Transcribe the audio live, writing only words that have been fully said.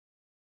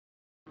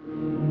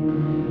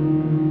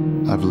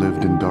I've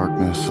lived in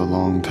darkness a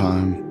long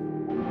time.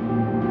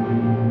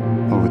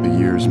 Over the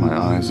years, my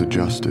eyes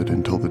adjusted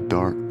until the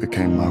dark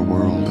became my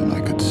world and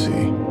I could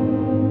see.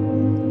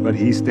 But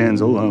he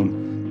stands alone.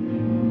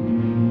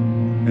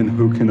 And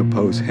who can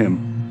oppose him?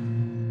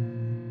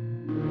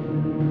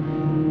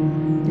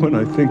 When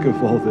I think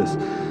of all this,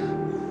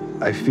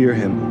 I fear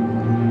him.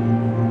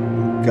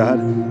 God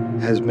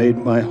has made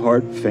my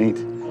heart faint.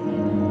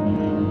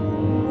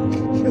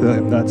 Yet I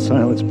am not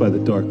silenced by the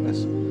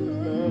darkness.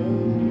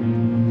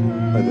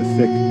 By the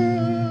thick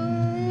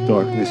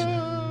darkness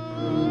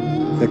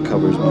that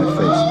covers my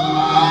face.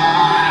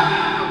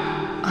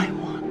 I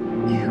want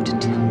you to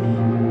tell me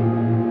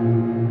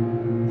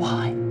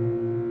why.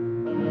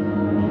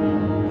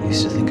 I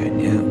used to think I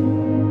knew.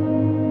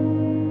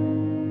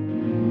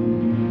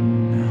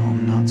 Now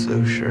I'm not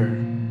so sure.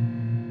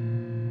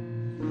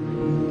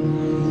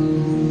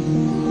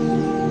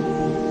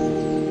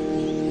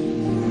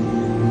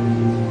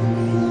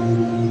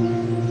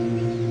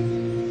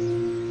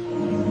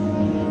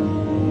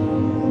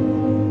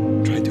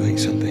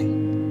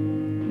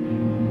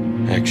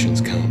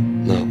 Actions count,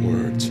 not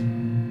words.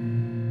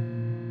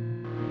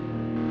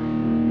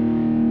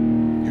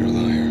 You're a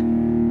liar.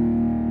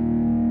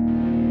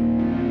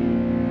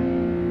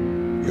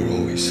 You're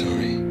always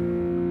sorry.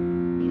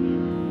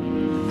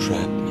 You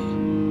trapped me.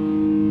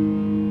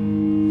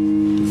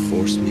 You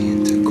forced me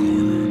into a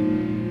corner,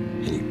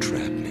 and you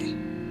trapped me.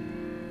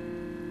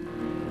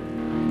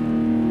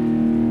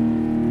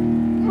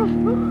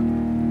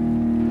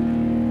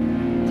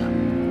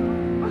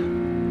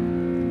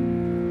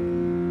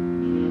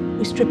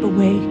 We strip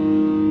away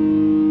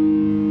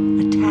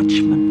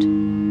attachment,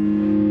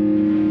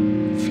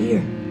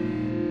 fear,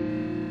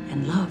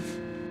 and love,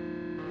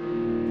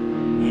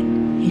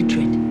 and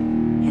hatred,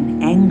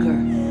 and anger,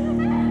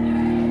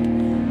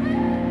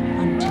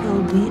 until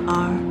we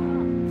are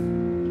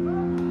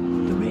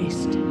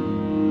erased,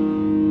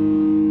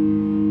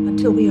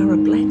 until we are